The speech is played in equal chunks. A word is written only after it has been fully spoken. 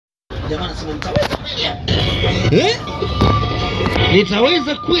Jamaa anasema nitaweza kweli?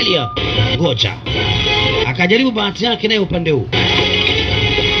 Nitaweza kweli hapa? Ngoja. Akajaribu bahati yake naye upande huu.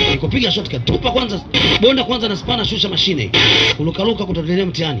 Nikupiga shortcut. Tupa kwanza, bonda kwanza na spana, shusha mashine. Kulukaluka kutatelea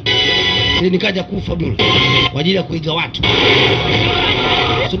mtihani. Ili nikaja kufa bure kwa ajili ya kuiga watu.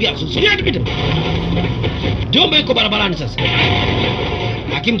 Sogea nipite. Jomba yuko barabarani sasa.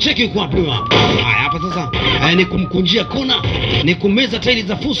 Akimcheki yuko wapi hapa? Haya hapa sasa. Ni kumkunjia kona, ni kumeza tairi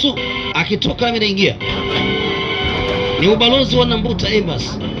za fuso, akitoka nami naingia. Ni ubalozi wa Nambuta Embassy.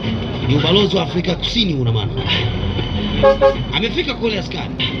 Ni ubalozi wa Afrika Kusini una maana. Amefika kule askari.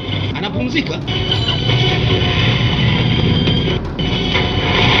 Anapumzika.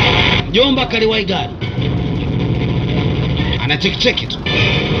 Mjomba kaliwai gari. Anacheki tu.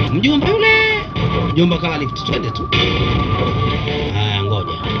 Mjomba yule. Mjomba kala lift, twende tu.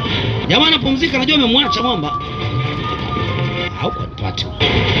 Ngoja. Jamaa anapumzika, najua amemwacha mwamba. Au kwa nipate.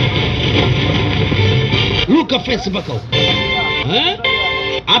 Luka fence mpaka huko.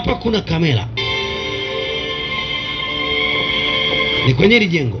 Hapa kuna kamera. Ni kwenye hili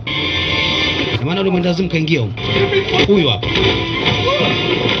jengo. Na maana yule mwendazimu kaingia huko. Huyu hapa.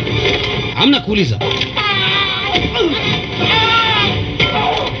 Hamna kuuliza.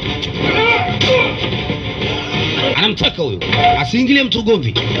 Anamtaka huyo asiingilie mtu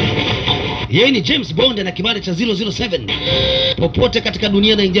ugomvi. Yeye ni James Bond na kibali cha 007. Popote katika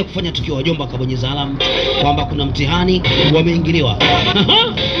dunia anaingia kufanya tukio, wajomba kabonyeza alamu kwamba kuna mtihani wameingiliwa.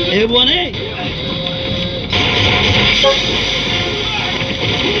 Bwana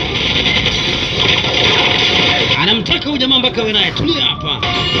anamtaka huyu jamaa mpaka wewe naye tulia hapa.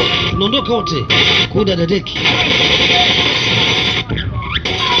 Tunaondoka wote. Kuda dadeki.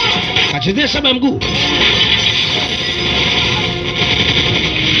 Kachezea shaba ya mguu.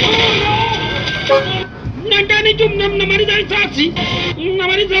 Ndani tu mnamaliza risasi.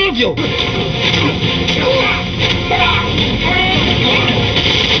 Mnamaliza ovyo.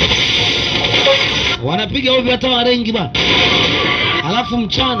 Wanapiga ovyo hata warengi bana. Alafu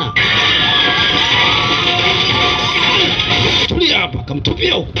mchana. Tulia hapa,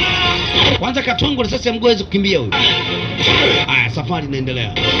 kamtupia huko. Kwanza katongo risasi ya mguu hawezi kukimbia huyo. Haya, safari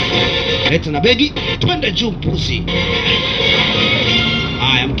inaendelea. Leta na begi, twende juu mpusi.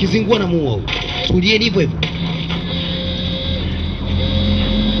 Haya, mkizingua na muua huyo. Tulieni hivyo hivyo.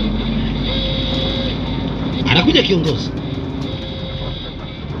 Anakuja kiongozi.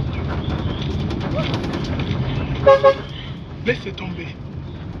 Laisse tomber.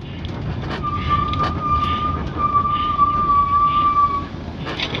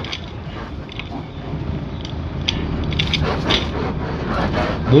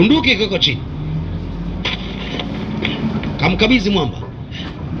 Bunduki kiko chini. Kamkabidhi mwamba.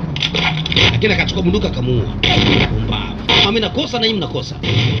 Lakini akachukua bunduki akamuua. Pumbavu. Mimi nakosa na nyinyi mnakosa.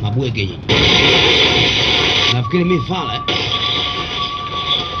 Mabwege nyinyi. Nafikiri mimi fala.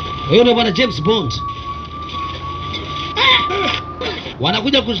 Wewe ndio bwana James Bond.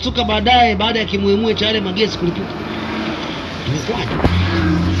 Wanakuja kushtuka baadaye baada ya kimuemue cha yale magesi kulipuka. Imekwaje?